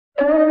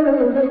မင်္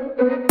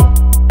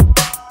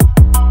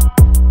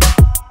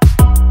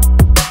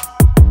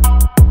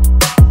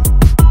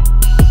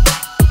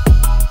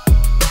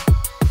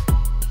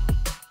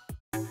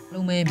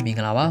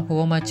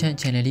ဂလာပါဖော်ဖော်မချန်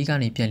channel လေးက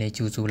နေပြန်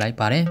လည်ကြိုဆို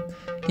လိုက်ပါတယ်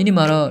ဒီ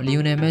နေ့မှာတော့လီ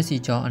ယိုနယ်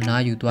မက်ဆီကြောင့်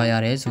အနားယူသွား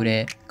ရတဲ့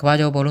ဆိုတဲ့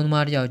ကမ္ဘာကျော်ဘောလုံးသ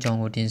မားတစ်ယောက်ကြောင့်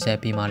ကိုတင်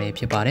ဆက်ပေးမှာလ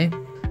ည်းဖြစ်ပါတယ်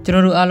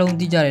ကျွန်တော်တို့အားလုံး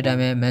သိကြတဲ့အတိုင်း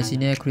ပဲ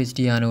မက်ဆီနဲ့ခရစ္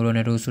စတီယာနိုရိုန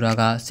ယ်ဒိုဆိုတာ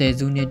က10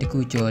စုနှစ်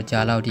တခုကျော်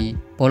ကြာလောက်ထိ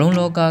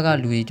ဘောလုံးလောကက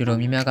လူ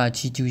တွေတော်တော်များများက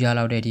ချီးကျူး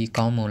ရလောက်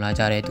တဲ့ဒီကော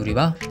င်းမွန်လာကြတဲ့သူ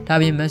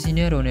တွေပါဒါပြင်မက်ဆီ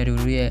နဲ့ရိုနယ်ဒို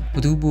တို့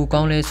ရဲ့ဘသူပူ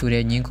ကောင်းလဲ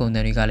ဆိုတဲ့ညင်းခုန်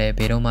တဲ့တွေကလည်းဘ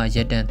ယ်တော့မှ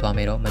ရက်တန့်သွားမ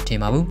ယ်တော့မထင်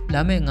ပါ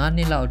ဘူးလာမယ့်9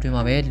နှစ်လောက်အတွ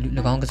င်းမှာပဲ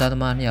၎င်းကစားသ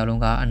မား2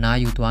ယောက်လုံးကအနား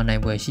ယူသွား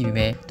နိုင်ပွဲ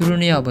ရှိပေမဲ့သူတို့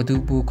2ယောက်ဘသူ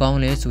ပူကောင်း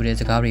လဲဆိုတဲ့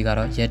စကားတွေက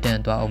တော့ရက်တ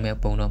န့်သွားအောင်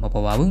မဲ့ပုံတော့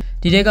မပေါ်ပါဘူး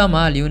ဒီတဲ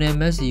ကမှလီယို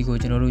နယ်မက်ဆီ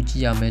ကိုကျွန်တော်တို့ကြ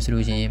ည့်ရမယ်ဆို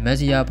လို့ရှိရင်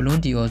မက်ဆီယာဘလွ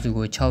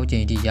န်းတီအော်စုကို6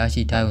ကြိမ်ထိရ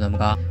ရှိထားရုံသာမ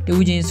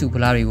ကတူးချင်းစုဖ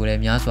လားတွေကိုလ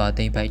ည်းများစွာ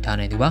သိမ်းပိုက်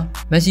ထားနိုင်သူပါ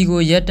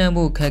မက်ဆီကိုရက်တ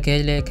န့်ဖို့ခက်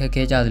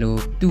ခဲကြသလို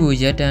သူ့ကို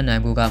ရက်တန့်နို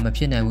င်ဖို့ကမ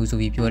ဖြစ်နိုင်ဘူး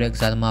ဆိုပြီးပြောတဲ့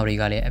ကစားသမား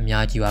တွေကလည်း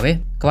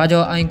အများကြီးပါပဲကမ္ဘာ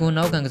ကျော်အိုင်ကွန်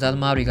နောက်ခံကစားသ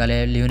မားတွေကလ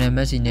ည်းလီယိုနယ်မ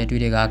က်ဆီ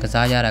နဲ့တွေ့တဲ့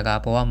ကစားရတာက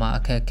ဘဝမှာအ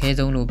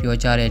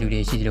ခက်ခဲဆုံးလို့ပြောကြတဲ့လူ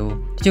တွေရှိသလို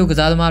တချို့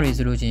ကစားသမား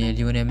တွေဆိုလို့ချ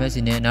င်းလီယိုနယ်မက်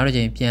ဆီနဲ့နောက်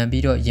တစ်ချိန်ပြန်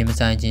ပြီးတော့ရင်မ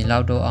ဆိုင်ခြင်း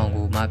လောက်တော့အောင်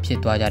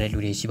ကိုမှဖြစ်သွားကြတဲ့လူ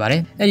တွေရှိပါ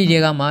တယ်အဲ့ဒီတဲ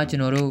ကမှကျွ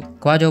န်တော်တို့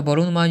ကမ္ဘာကျော်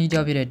ဘောလုံးသမားကြီးတ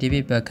ယောက်ဖြစ်တဲ့ဒေးဗ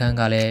စ်ဘက်ခမ်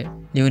ကလ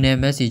ည်းလီယို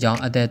နယ်မက်ဆီကြော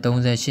င့်အသက်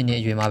38နှစ်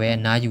အရွယ်မှာပဲ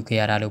အနားယူ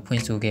ခဲ့ရတာလို့ဖွ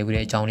င့်ဆို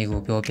ခဲ့ပြီးတဲ့အကြောင်းလေးကို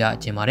ပြောပြ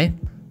ခြင်းပါတယ်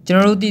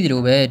ကျွန်တော်တို့သိသ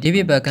လိုပဲဒေး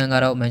ဗစ်ဘက်ခမ်က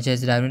တော့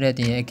မန်ချက်စတာယူ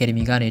နိုက်တက်ရဲ့အကယ်ဒ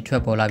မီ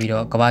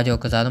ကနေထွက်ပေါ်လာပြီးတော့ကမ္ဘာ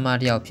ကျော်ကစားသ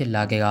မားတစ်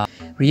ယောက်ဖြစ်လာခဲ့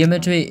ကရီယယ်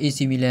မက်ဒရစ် AC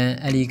မီလန်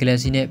LA ဂလက်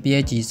ဆီနဲ့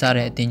PSG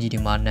စတဲ့အသင်းကြီးတွေ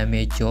မှာနာမ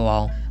ည်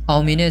ကျော်အော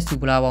င်မြင်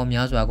တဲ့စူပလာပေါင်း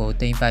များစွာကို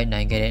တင်ပိုက်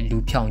နိုင်ခဲ့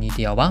တဲ့လူဖြောင်ကြီးတ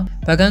စ်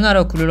ယောက်ပါဘက်ခမ်က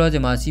တော့ခုလောလော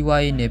ဆယ်မှာ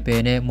စီးပွားရေးနယ်ပ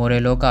ယ်နဲ့မော်ဒ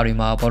ယ်လောက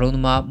တွေမှာဘောလုံးသ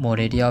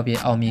မားမော်ဒယ်တစ်ယောက်ဖြစ်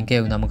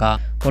အောင်မြင်ခဲ့ုံသာမက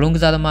ဘောလုံးက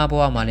စားသမားဘ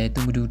ဝမှာလည်းသူ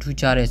မတူထူး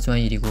ခြားတဲ့စွမ်း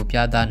ရည်တွေ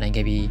ကိုပြသ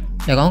နိုင်ခဲ့ပြီး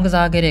၎င်းက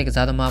စားခဲ့တဲ့က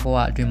စားသမားဘ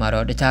ဝအတွင်းမှာ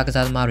တော့တခြားက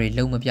စားသမားတွေ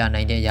လုံး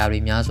မပြနိုင်တဲ့အရာ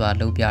တွေများစွာ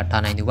လုပ်ပြ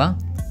ထားနိုင်သူ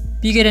ပါ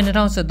ပြီးခဲ့တဲ့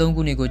2013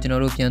ခုနှစ်ကိုကျွန်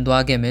တော်တို့ပြန်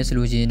သွားခဲ့မယ်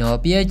ဆိုလို့ရှိရင်တော့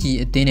PSG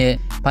အသင်းနဲ့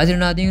ဘာစီ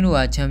လိုနာအသင်းတို့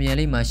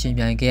ကချန်ပီယံလိမှာရှင်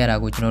ပြိုင်ခဲ့ရတာ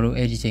ကိုကျွန်တော်တို့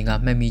အဲ့ဒီချိန်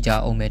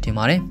ကမှတ်မိကြအောင်ပဲ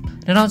ထင်ပါတယ်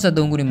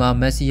2013ခုနှစ်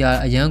မှာမက်ဆီယာ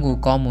အရန်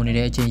ကိုကော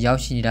င်းမွန်နေတဲ့အချိန်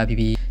ရောက်ရှိနေတာဖြစ်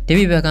ပြီး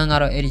ဒေးဗစ်ဘက်ခမ်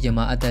ကတော့အဲ့ဒီ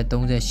ချိန်မှာအသက်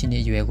38နှ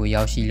စ်အရွယ်ကို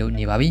ရောက်ရှိလို့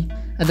နေပါ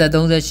ပြီအသက်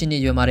38နှစ်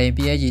အရွယ်မှာတင်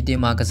PSG အသ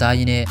င်းမှာကစား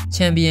ရင်း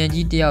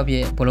နဲ့ချန်ပီယံကြီးတစ်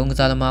ယောက်ဖြစ်ဘောလုံး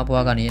ကစားသမားဘဝ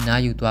ကနေအ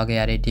နားယူသွားခဲ့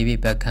ရတဲ့ဒေးဗစ်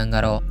ဘက်ခမ်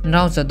ကတော့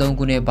2013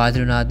ခုနှစ်ဘာစီ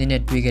လိုနာအသင်း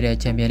နဲ့တွေ့ခဲ့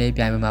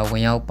တဲ့ချန်ပီယံလိပြိုင်ပွဲမှာဝ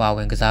င်ရောက်ပါဝ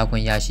င်ကစားခွ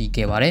င့်ရ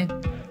ရှိခဲ့ပါ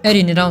တယ်အဲ့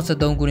ဒီ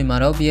2013ခုနှစ်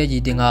မှာတော့ PSG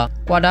အသင်းက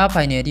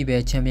ကွာတာဖိုင်နယ်အထိပဲ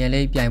ချန်ပီယံ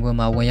လိပြိုင်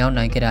ပွဲမှာဝင်ရောက်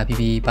နိုင်ခဲ့တာဖြစ်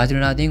ပြီးဘာစီ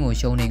လိုနာအသင်း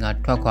ကိုရှုံးနေ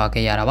ကထွက်ခွာ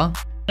ခဲ့ရတာပါ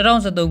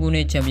2013ခုနှ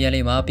စ်ချန်ပီယံ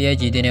လိမှာ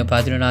PSG အသင်းနဲ့ဘာ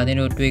စီလိုနာအသင်း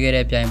တို့တွေ့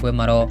ခဲ့တဲ့ပြိုင်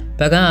ပွဲမှာတော့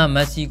ဘက်ခမ်ကမ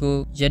က်ဆီ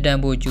ကိုရက်တန့်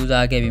ဖို့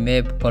ကြိုးစားခဲ့ပြီးမဲ့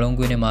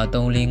ဘောလုံးကွင်းထဲမှာ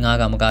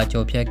3-4-5ကမ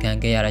ကကြော်ဖြတ်ခံ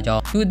ခဲ့ရတာကြော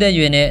င့်သူ့အသက်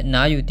အရွယ်နဲ့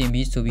အနားယူ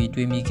တင်ပြီးဆိုပြီး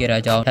တွေးမိ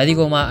ခဲ့တာကြောင့်ဒါဒီ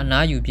ကောင်မှာ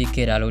အနားယူပြစ်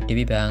ခဲ့တာလို့ဒေး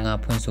ဗစ်ဘက်ခမ်က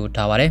ဖွင့်ဆို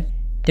ထားပါတယ်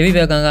ဒေးဗစ်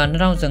ဘက်ခမ်က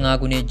2015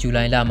ခုနှစ်ဇူ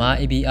လိုင်လမှာ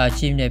ABR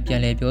Chief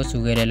နဲ့ပြန်လည်ပြော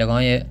ဆိုခဲ့တဲ့၎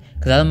င်းရဲ့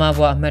ကစားသမား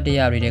ဘဝအမှတ်တ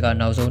ရတွေ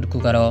ကနောက်ဆုံး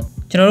တစ်ခုကတော့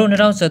ကျွန်တော်တို့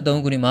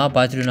2013ခုနှစ်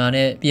မှာဘာစီလိုနာ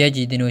နဲ့ PSG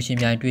အသ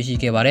င်းတို့ရှင်ပြိုင်တွေ့ရှိ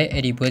ခဲ့ပါတယ်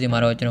အဲ့ဒီပွဲစဉ်မှာ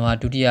တော့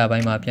ကျွန်တော်ဟာဒုတိယ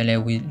ပိုင်းမှာပြန်လည်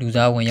လူ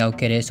စားဝင်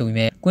ရောက်ခဲ့တဲ့ဆိုပေ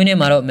မဲ့ကွင်းထဲ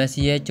မှာတော့မက်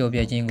ဆီရဲ့ကြော်ပြ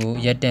တ်ခြင်းကို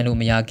ရပ်တ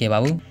န့်လို့မရခဲ့ပါ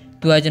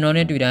ဘူးသူက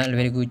ကျွန်တော်နဲ့တွေ့တိုင်း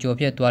အလွယ်တကူ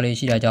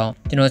ကြော်ဖြတ်သွားလေရှိတာကြော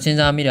င့်ကျွန်တော်စဉ်း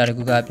စားမိတာတ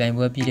ကူ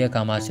ကပြိုင်ပွဲပြီးတဲ့အ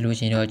ခါမှာဆိုလို့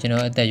ရှိရင်တော့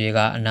ကျွန်တော်အသက်အရွယ်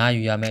ကအ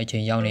နားယူရမယ့်အချိ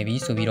န်ရောက်နေပြီ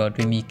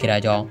ဆိုပြီးတော့တွေးမိခဲ့တာ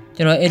ကြော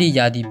င့်ကျွန်တော်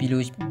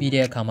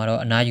အဲ့ဒီယာတီပြီးတဲ့အခါမှာတော့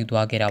အနားယူ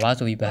သွား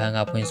ခဲ့တာပါဆိုပြီးဘက်ဟန်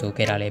ကဖွင့်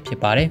ဆိုခဲ့တာလည်းဖြစ်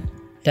ပါ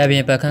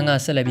တယ်ဒါပြင်ဘက်ခမ်က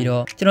ဆက်လက်ပြီး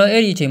တော့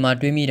ကျွန်တော်အဲ့ဒီအချိန်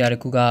မှာတွေးမိတာတ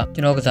ခု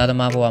ကကျွန်တော်ကစား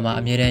သမားဘဝ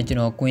မှာအမြဲတမ်းကျွန်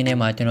တော်ကွ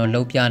င်းထဲမှာ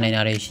ကျွန်တော်လှုပ်ပြ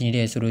နိုင်တာတွေရှိနေတ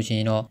ယ်ဆိုလို့ရှိ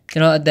ရင်တော့ကျွ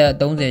န်တော်အသက်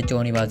30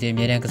ကျော်နေပါစေအ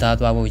မြဲတမ်းက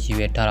စားသွားဖို့ရည်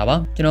ရွယ်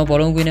ထားတာပါကျွန်တော်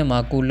ဘောလုံးကွင်းထဲ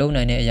မှာကို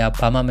လှုပ်နိုင်တဲ့အရာ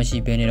ဘာမှမရှိ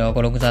ဘဲနေတော့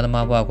ဘောလုံးကစားသ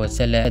မားဘဝကို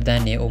ဆက်လက်အသ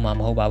န်းနေအောင်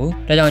မှာမဟုတ်ပါ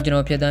ဘူးဒါကြောင့်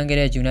ကျွန်တော်ဖြတ်သန်းခဲ့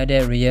တဲ့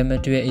United Real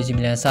Madrid AC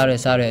Milan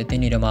စတဲ့အသ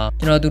င်းတွေတော့မှ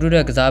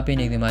ကျွန်တော်သူတို့ရဲ့ကစား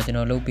ပေးနေချိန်မှာကျွန်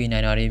တော်လှုပ်ပေး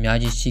နိုင်တာတွေ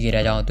အများကြီးရှိ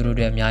ခဲ့တာကြောင့်သူတို့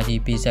တွေအများကြီး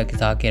ပေးဆက်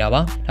ကစား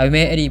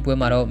ခဲ့တာပါဒါပေမဲ့အဲ့ဒီပွဲ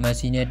မှာတော့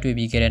Messi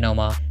နဲ့တွေ့ပြီးခဲ့တဲ့နောက်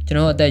မှာကျွန်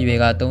တော်အသက်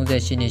အရွယ်က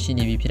38နှစ်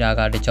ရှိနေပြီဖြစ်တာ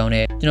ကတကြောင်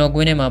နဲ့ကျွန်တော်ကွ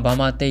င်းထဲမှာဘာ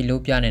မှတိတ်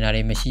လို့ပြနေတာ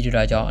တွေမ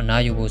ရှိတော့တာကြောင့်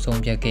အနားယူဖို့ဆုံး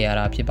ဖြတ်ခဲ့ရ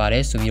တာဖြစ်ပါ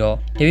တယ်ဆိုပြီးတော့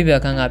ဒေးဗစ်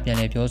ဘက်ခမ်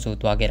ကပြန်လည်ပြော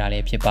ဆိုသွားခဲ့တာ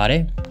လည်းဖြစ်ပါ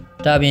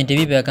တယ်ဒါပြင်ဒေး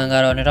ဗစ်ဘက်ခမ်က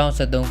တော့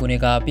2013ခုနှ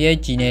စ်က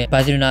PSG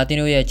နဲ့ဘာစီလိုနာအသ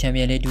င်းတို့ရဲ့ချန်ပီ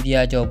ယံလိဒုတိ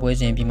ယကျော်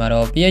ပွဲစဉ်ပြီး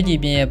မှာတော့ PSG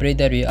ပြင်ရဲ့ပရိ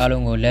သတ်တွေ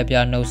အားလုံးကို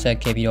လက်ပြနှုတ်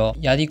ဆက်ခဲ့ပြီးတော့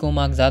ယာတီကွန်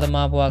မှာကစားသ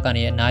မားဘဝက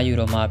နေအနားယူ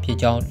တော့မှဖြစ်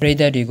ကြောင်းပရိ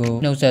သတ်တွေ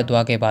ကိုနှုတ်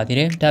ဆက်သွားခဲ့ပါ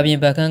သေးတယ်။ဒါပြင်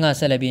ဘက်ခမ်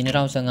ကဆက်လက်ပြီး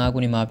2015ခု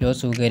နှစ်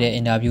မှာပြောဆိုခဲ့တဲ့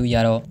အင်တာဗျူးအ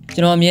ရတော့ကျွ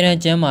န်တော်အမြဲတမ်း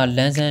ကျမ်းမှာ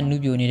လန်းဆန်း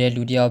နှူးပြိုနေ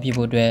တဲ့လူတစ်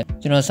ယောက်ဖြစ်ဖို့အတွက်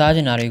ကျွန်တော်စားချ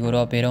င်တာတွေကို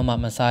တော့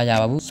ဘယ်တော့မှမစားရ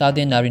ပါဘူး။စားတ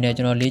င်တာတွေနဲ့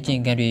ကျွန်တော်လေ့ကျ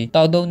င့်ခန်းတွေ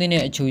တောက်သုံးတင်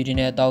တဲ့အချူကြီးတွေ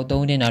နဲ့တောက်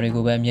သုံးတင်တာတွေ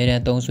ကိုပဲအမြဲတ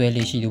မ်းသုံးစွဲ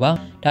လေးရှိသူပါ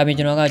။ဒါပြင်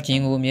ကျွန်တော်ကဂျ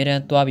င်းကိုအမြဲ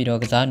တမ်းသွားပြီးတော့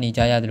ကစားနေကြ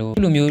ရတယ်လို့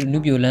လူ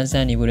မျိုးနုပြိုလန်းဆ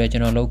န်းနေဖို့အတွက်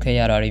ကျွန်တော်လုပ်ခဲ့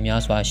ရတာတွေ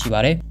များစွာရှိပါ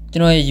တယ်ကျွ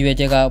န်တော်ရဲ့ရည်ရွယ်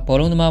ချက်ကဘော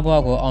လုံးသမားဘဝ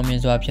ကိုအောင်မြင်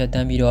စွာဖြတ်သ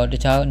န်းပြီးတော့တ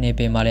ခြားနေ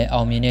ပယ်မှာလည်း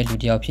အောင်မြင်တဲ့လူ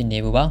တစ်ယောက်ဖြစ်နေ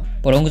ဖို့ပါ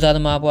ဘောလုံးကစားသ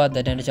မားဘဝတ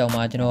က်တန်းတစ်ချောင်း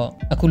မှာကျွန်တော်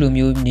အခုလို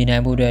မျိုးနေနို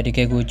င်ဖို့အတွက်တ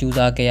ကယ်ကို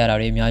ကြိုးစားခဲ့ရတာ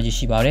တွေအများကြီး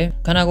ရှိပါတယ်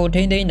ခန္ဓာကိုယ်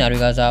ထိမ့်သိမ်းတာ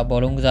တွေကစားဘော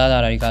လုံးကစားတာ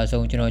တွေက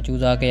အဆုံးကျွန်တော်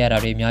ကြိုးစားခဲ့ရတာ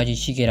တွေအများကြီး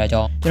ရှိခဲ့တာ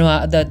ကြောင့်ကျွန်တော်ဟာ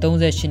အသက်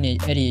38နှစ်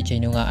အဲ့ဒီအ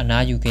ချိန်တုန်းကအ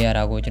နားယူခဲ့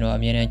ရတာကိုကျွန်တော်အ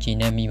မြဲတ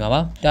မ်းကြည်နပ်မိ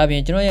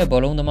မှာပါဒါပြင်ကျွန်တော်ရဲ့ဘော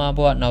လုံးသမား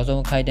ဘဝ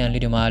နောက်ဆုံးအခိုက်အတန့်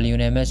လေးတွေမှာလီယို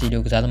နယ်မက်ဆီ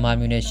လိုကစားသ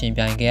မားမျိုး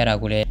နဲ့ရှင်ပြိုင်ခဲ့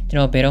ရတာကိုလည်း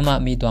ကျွန်တော်ဘယ်တော့မှ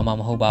မေ့သွားမှာ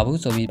မဟုတ်ပါဘူး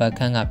ဆိုပြီးဘက်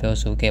ခမ်ကပြော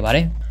ဆိုခဲ့ပါ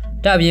တယ်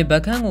ဒါပြင်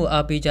ဘက်ခန်းကို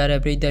အားပေးကြ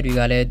တဲ့ပရိသတ်တွေ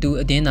ကလ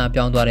ည်းသူအတင်းသာ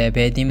ပြောင်းသွားတဲ့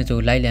ဘယ်အသင်းမဆို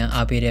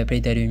လိုက်လံအားပေးတဲ့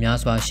ပရိသတ်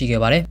တွေများစွာရှိခဲ့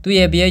ပါတယ်။သူ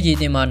ရဲ့ PSG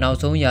အသင်းမှာ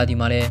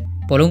နောက်ဆုံးရာသီမှာလည်း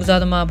ဘောလုံးက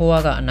စားသမားဘ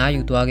ဝကအနား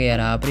ယူသွားခဲ့ရ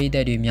တာပရိသ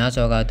တ်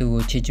တွေများစွာကသူ့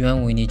ကိုချစ်ကျွ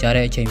မ်းဝင်နေကြ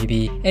တဲ့အ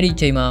ချိန်ဖြစ်ပြီးအဲ့ဒီ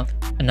အချိန်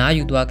မှာအ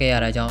နားယူသွားခဲ့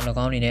ရတာကြောင့်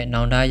၎င်းအနေ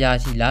နဲ့နောင်တရ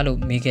ရှိလားလို့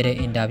မေးခဲ့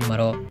တဲ့အင်တာဗျူး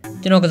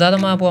မှာတော့ကျွန်တော်ကစား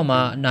သမားဘဝ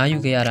မှာအ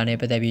နားယူခဲ့ရတာနဲ့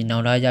ပတ်သက်ပြီး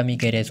နောင်တ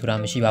ရမိခဲ့တယ်ဆိုတာ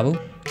မရှိပါ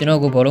ဘူးကျွန်တော်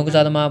ကဘောလုံး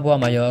ကစားသမားဘဝ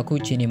မှာရော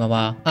အခုချိန်ဒီ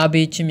မှာပါအား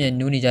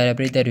ပေးချစ်မြတ်နူးနေကြတဲ့ပ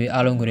ရိသတ်တွေ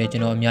အားလုံးကိုလည်း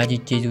ကျွန်တော်အများ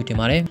ကြီးကျေးဇူးတင်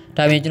ပါ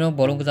တယ်ဒါပြင်ကျွန်တော်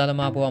ဘောလုံးကစားသ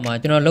မားဘဝမှာ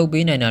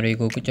ကျွန်တော်လုပ်ပေးနိုင်တာတွေ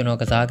ကိုကျွန်တော်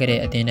ကစားခဲ့တဲ့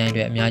အသင်းတို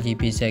င်းတွေ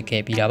အများကြီးပေး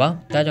ဆက်ခဲ့ပြီးတာပါ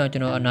ဒါကြောင့်ကျွ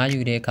န်တော်အနား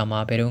ယူတဲ့အခါ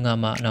မှာဘယ်တော့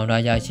မှနောင်တ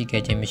ရရှိ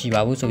ခဲ့ခြင်းမရှိပါ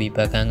ဘူးဆိုပြီး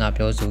ဘက်ခန်းက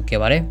ပြောဆိုခဲ့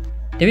ပါ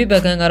တယ်ဒေးဗစ်ဘ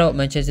က်ခမ်ကတော့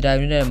မန်ချက်စတာ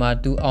ယူနိုက်တက်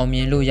မှာသူအောင်မြ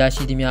င်လို့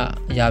ရရှိသမျှ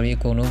အရာတွေ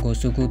အကုန်လုံးကို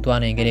စု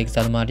ကူးသွားနိုင်ခဲ့တဲ့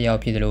ကစားသမားတစ်ယောက်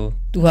ဖြစ်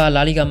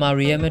တယ်လို့သူဟာလာလီဂါမှာ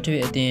ရီယယ်မက်ဒရ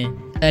စ်အသ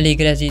င်းအယ်လီ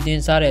ဂရက်စီအသ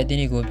င်းစားတဲ့အသင်း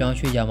တွေကိုပြော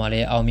င်းရွှေ့ကြ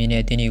မှာလဲအောင်မြင်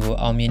တဲ့အသင်းတွေကို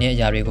အောင်မြင်တဲ့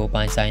အရာတွေ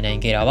ကိုပိုင်ဆိုင်နိုင်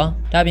ခဲ့တာပါ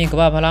။ဒါပြင်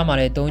ကမ္ဘာဖလားမှာ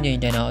လည်း၃ချိန်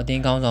တန်းအောင်အ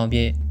သင်းကောင်း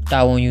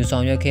ဆောင်ဖြစ်တာဝန်ယူ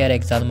ဆောင်ရွက်ခဲ့ရတဲ့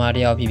ကစားသမား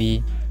တစ်ယောက်ဖြစ်ပြီး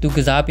သူ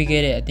ကစား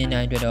ပေးခဲ့တဲ့အသင်း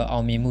တိုင်းအတွက်တော့အော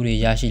င်မြင်မှုတွေ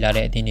ရရှိလာ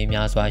တဲ့အသင်း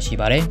တွေများစွာ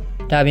ရှိပါတယ်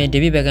။ဒါပြင်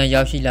ဒေးဗစ်ဘက်ခမ်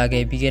ရောက်ရှိလာ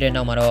ခဲ့ပြီးခဲ့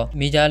တဲ့နောက်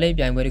မှာတော့မေဂျာလိဂ်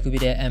ပြိုင်ပွဲတစ်ခုဖြ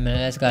စ်တဲ့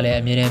MLS ကလ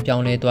ည်းအမြဲတ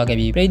မ်းပြောင်းလဲသွား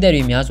ခဲ့ပြီးပရိ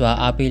သတ်တွေများ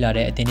စွာအား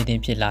ပေးလာတဲ့အသင်းတစ်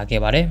ဖြစ်လာ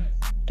ခဲ့ပါတယ်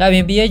။ဒါပြ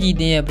င် PSG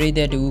အသင်းရဲ့ပရိသ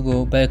တ်တူ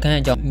ကိုဘက်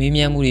ခမ်အကြောင်းမေး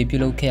မြန်းမှုတွေပြု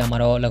လုပ်ခဲ့ရ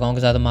မှာတော့၎င်းက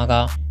စားသမားက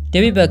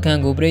ဒေးဗစ်ဘက်ခမ်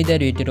ကိုပရိ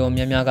သတ်တွေတော်တော်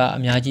များများကအ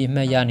များကြီး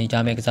အမှတ်ရနေကြ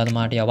မဲ့ကစားသ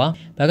မားတစ်ယောက်ပါ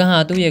။ဘက်ခမ်ဟာ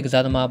သူ့ရဲ့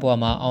ကစားသမားဘဝ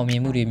မှာအောင်မြ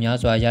င်မှုတွေများ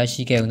စွာရ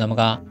ရှိခဲ့ုံသာ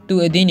မက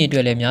သူ့အသင်းတွေအတွ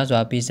က်လည်းများ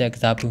စွာပေးဆက်က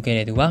စားပူခဲ့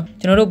တဲ့သူပါ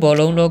။ကျွန်တော်တို့ဘော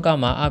လုံးလောက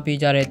မှာအား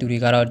ပေးကြတဲ့သူ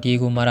တွေကတော့ဒီ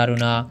ဂိုမာရာဒို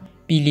နာ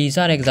ပီလီ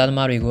စတဲ့ကစား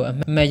သမားတွေကို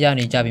အမှတ်ရ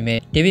နေကြပြီမဲ့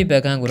ဒေးဗစ်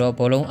ဘက်ခမ်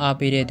ကိုတော့ဘောလုံး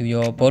အားပေး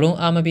တဲ့သူရော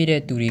ဘောလုံးအားမပေး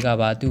တဲ့သူတွေ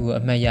ကပါသူ့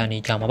ကိုအမှတ်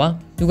ရနေကြမှာပါ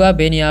။သူကဘ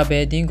ယ်နေရာပဲ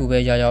အသင်းကိုပဲ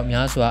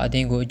ရောက်များစွာအသ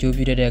င်းကိုအကျိုး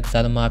ပြုတဲ့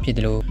ကစားသမားဖြစ်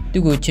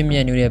တယ်လို့သူ့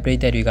ကိုချစ်မြတ်နေတဲ့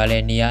ပရိသတ်တွေက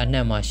လည်းနေရာ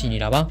အနှံ့မှာ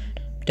ရှိနေတာပါ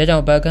။ဒါကြော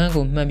င့်ဘက်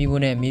ခမ်ကိုမှတ်မိ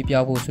ဖို့နဲ့မေး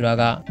ပြောဖို့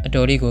ဆိုတာက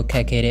အတော်လေးကိုခ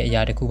က်ခဲတဲ့အ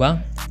ရာတစ်ခုပါ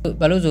။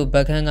ဘာလို့ဆိုဘ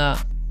က်ခမ်က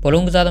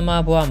ဘောလုံးကစားသ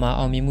မားဘဝမှာ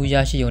အောင်မြင်မှု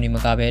ရရှိုံနဲ့မ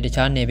ကပဲတ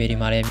ခြားနယ်ပယ်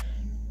တွေမှာလည်း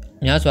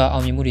များစွာအော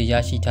င်မြင်မှုတွေ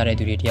ရရှိထားတဲ့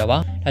သူတွေတယောက်ပါ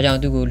။ဒါကြော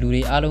င့်သူ့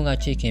ကိုလူတွေအားလုံးက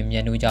ချစ်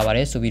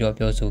ခင်မြတ်နိုးကြပါတယ်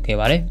ဆိုပြီးတော့ပြောဆို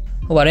ခဲ့ပါတယ်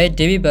။ဟုတ်ပါ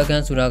တယ်ဒေးဗစ်ဘက်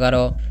ခမ်ဆိုတာ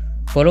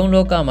ကတော့ဘောလုံး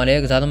လောကမှာလ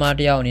ည်းကစားသ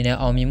မားတယောက်အနေ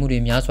နဲ့အောင်မြင်မှုတွေ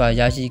များ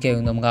စွာရ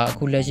ရှိခဲ့ုံတော့မက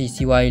အခုလက်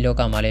ရှိစီးပွားရေးလော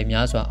ကမှာလည်း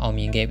များစွာအောင်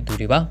မြင်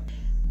ခဲ့သူတွေပါ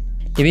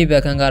။ဒေးဗစ်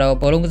ဘက်ခမ်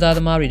ကတော့ဘောလုံးကစား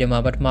သမားတွေထဲမှာ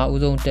ပထ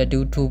မဦးဆုံးတက်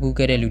တူးထိုးပူး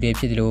ခဲ့တဲ့လူ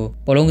တွေဖြစ်တယ်လို့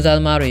ဘောလုံးကစားသ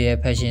မားတွေရဲ့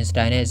fashion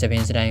style နဲ့သ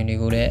ပင် style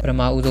တွေကိုလည်းပထ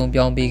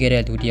မဦးဆုံးပြောင်းပေးခဲ့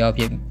တဲ့သူတ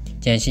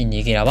ယောက်ဖြစ်ကျန်ရှိနေ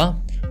ခဲ့တာပါ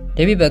။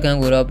ဒေးဗစ်ဘက်ခမ်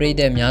ကိုတော့ပရိ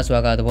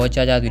သတ်များစွာကသ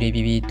ဘောကျကြသူတွေဖြ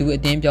စ်ပြီးသူ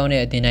အသင်းပြောင်း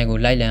တဲ့အသင်းတိုင်း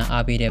ကိုလိုက်လံ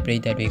အားပေးတဲ့ပရိ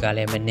သတ်တွေကလ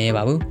ည်းမ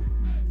နှဲပါဘူး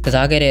။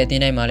ကစားခဲ့တဲ့အသ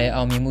င်းတိုင်းမှာလည်း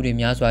အောင်မြင်မှု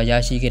တွေများစွာ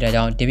ရရှိခဲ့တဲ့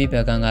ကြောင့်ဒေးဗစ်ဘ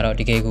က်ခမ်ကတော့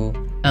တကယ်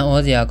ကိုအံ့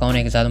ဩစရာကောင်း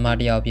တဲ့ကစားသ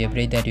မားတစ်ယောက်ဖြစ်ပ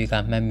ရိသတ်တွေ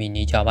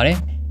ကမှတ်မိနေကြပါတယ်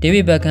။ဒေးဗ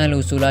စ်ဘက်ခမ်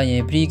လို့ဆိုလိုက်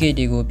ရင်ပရီဂိတ်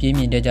တွေကိုပြေး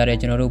မြင်တတ်ကြတဲ့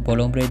ကျွန်တော်တို့ဘော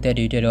လုံးပရိသတ်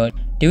တွေတက်တော့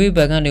ဒေးဗစ်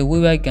ဘက်ခမ်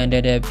တွေဝိုက်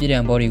ကန်တဲ့ပြည်တံ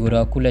ဘောတွေ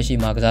ကိုတော့ခုလက်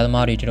ရှိမှာကစား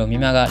သမား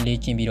တွေတော်တော်များများက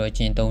လေ့ကျင့်ပြီးတော့ကျ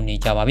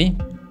င့်သုံးနေကြပါပြီ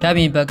။ဒါပြ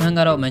င်ဘက်ခမ်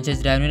ကတော့မန်ချက်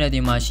စတာယူနိုက်တက်အ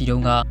သင်းမှာရှိတု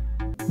န်းက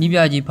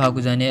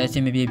နီးပြကြီးဖာဂူဇန်နဲ့အ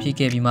ဆင်မ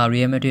ပြေဖြစ်ခဲ့ပြီးမှရီ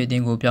ယယ်မက်ဒရစ်အသ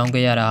င်းကိုပြော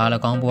င်းခဲ့ရတာဟာ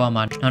၎င်းဘ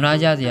ဝမှာနောင်တ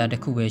ရစရာ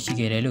တစ်ခုပဲရှိ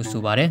ခဲ့တယ်လို့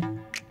ဆိုပါတယ်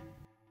။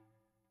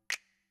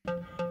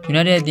ယူ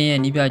နိုက်တက်အသင်းရဲ့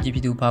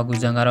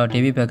နီးပြကြီးဖြစ်သူဖာဂူဇန်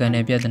ကတော့ဒေးဗစ်ဘက်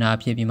ခမ်နဲ့ပြ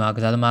ဿနာဖြစ်ပြီးမှက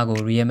စားသမားကို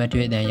ရီယယ်မက်ဒရ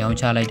စ်အသင်းရော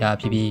င်းချလိုက်တာ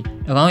ဖြစ်ပြီး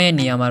၎င်းရဲ့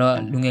နေရာ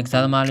မှာတော့လူငယ်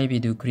ကစားသမား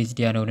လေးဖြစ်သူခရစ္စ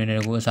တီယာနိုရို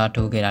နယ်ဒိုကိုအ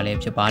စားထိုးခဲ့တာလည်း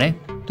ဖြစ်ပါတယ်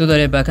။သို့တော်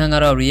လည်းဘက်ခမ်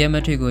ကတော့ရီယယ်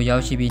မက်ဒရစ်ကို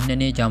ရောက်ရှိပြီး2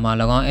နှစ်ကြာမှ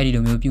၎င်းအဲ့ဒီ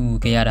လိုမျိုးပြုမှု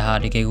ခဲ့ရတာဟာ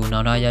တကယ်ကိုနော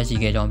င်တရ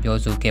ရှိခဲ့ကြော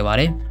င်းပြောဆို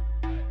ခဲ့ပါတယ်။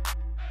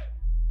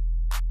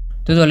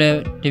သို့တော်လည်း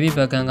ဒေးဗစ်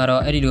ဘက်ခမ်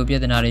ကတော့အဲ့ဒီ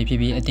လိုပြဿနာ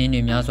တွေဖြစ်ပြီးအသင်း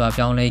တွေများစွာ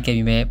ပြောင်းလဲခဲ့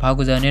ပြီး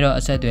မဲ့ဖာဂူဇန်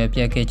နဲ့တော့အဆက်အသွယ်ပြ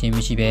တ်ခဲ့ခြင်း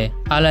မရှိဘဲ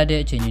အားလက်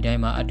တဲ့အချိန်တို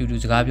င်းမှာ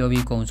အတူတူစ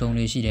ကားပြောပြီးကုံဆုံး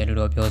လေးရှိ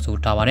တယ်လို့တော့ပြောဆို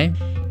ထားပါတယ်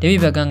။ဒေးဗ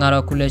စ်ဘက်ခမ်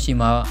ကတော့ခုလက်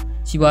ရှိမှာ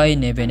စီးပွားရေး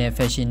နယ်ပယ်နဲ့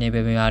fashion နယ်ပ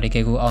ယ်မှာတ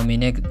ကယ်ကို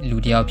အောင်မြင်တဲ့လူ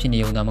တစ်ယောက်ဖြစ်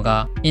နေုံသာ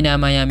မက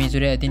အင်တာမိုင်ယာမီ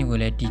ဆိုတဲ့အသင်းကို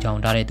လည်းတည်ထော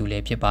င်ထားတဲ့သူ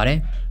လည်းဖြစ်ပါတယ်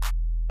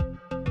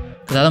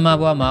။ကစားသမား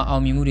ဘဝမှာအော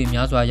င်မြင်မှုတွေ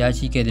များစွာရ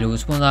ရှိခဲ့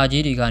တယ်လို့စပွန်ဆာ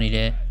ကြီးတွေကနေ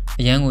လည်း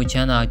အရန်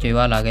ကိုချမ်းသာ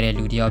ကြွယ်ဝလာခဲ့တဲ့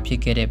လူတစ်ယောက်ဖြစ်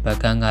ခဲ့တဲ့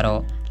ဘက်ခမ်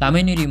ကတော့လာမ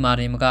ယ့်နေ့ဒီ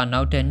မှာတင်မက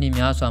နောက်ထပ်နှစ်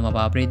များစွာမှာ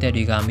ပါပရိသတ်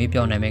တွေက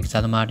မေးပြောနိုင်မဲ့က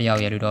စားသမားတစ်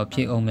ယောက်ရဲ့လို့တော့ဖြ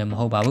စ်အောင်မယ်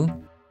မဟုတ်ပါဘူး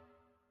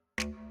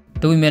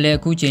။ဒါပေမဲ့လ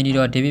ည်းအခု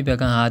ချိန်ထိတော့ဒေးဗစ်ဘက်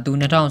ခမ်ဟာသူ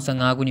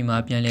2015ခုနှစ်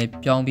မှာပြန်လည်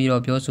ပြော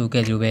င်းပြီးတော့ပြောဆို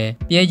ခဲ့သလိုပဲ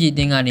PSG အသ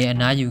င်းကနေ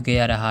အနားယူ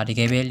ခဲ့ရတာဟာတက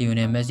ယ်ပဲလီ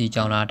ယိုနယ်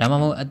မက်ဆီကြောင့်လားဒါမှမ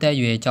ဟုတ်အသက်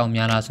အရွယ်ကြောင့်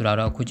များလားဆိုတာ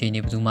တော့အခုချိန်ထိ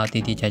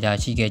ဘယ်သူမှသိသိချာ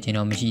ချာရှိခဲ့ခြင်း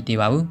တော့မရှိ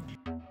သေးပါဘူး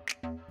။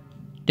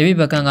ဒေးဗစ်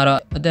ဘက်ခမ်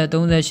ကတော့အသက်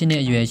38နှ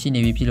စ်အရွယ်ရှိ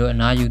နေပြီဖြစ်လို့အ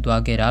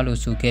နားယူသွားခဲ့တာလို့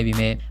ဆိုခဲ့ပြီး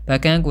မဲ့ဘ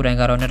က်ခမ်ကိုယ်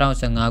တိုင်ကတော့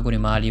2015ခုနှ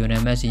စ်မှာလီယို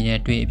နယ်မက်ဆီ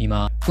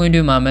နဲ့တွေ့ပြီးမှကွင်းတွ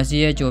င်းမှာ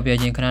မက်ဆီရဲ့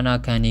ကြော်ပြခြင်းခဏခဏ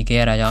ခံနေ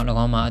ခဲ့ရတာကြောင့်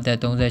၎င်းမှာအသက်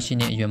38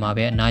နှစ်အရွယ်မှာ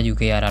ပဲအနားယူ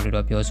ခဲ့ရတာလို့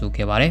တော့ပြော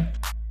ဆိုခဲ့ပါတယ်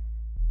။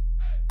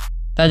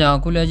ဒါကြော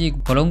င့်အခုလက်ရှိ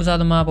ဘောလုံးက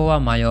စားသမားဘ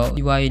ဝမှာ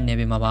ရောဒီဝါရေး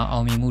နယ်ပယ်မှာပါအော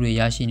င်မြင်မှုတွေ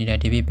ရရှိနေ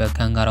တဲ့ဒေးဗစ်ဘက်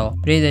ခမ်ကတော့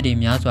ပြည်သက်တွေ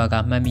များစွာက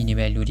မှတ်မိနေ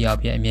ပဲလူတစ်ယောက်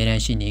ဖြစ်အမြဲတမ်း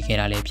ရှိနေခဲ့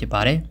တာလည်းဖြစ်ပါ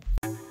တယ်။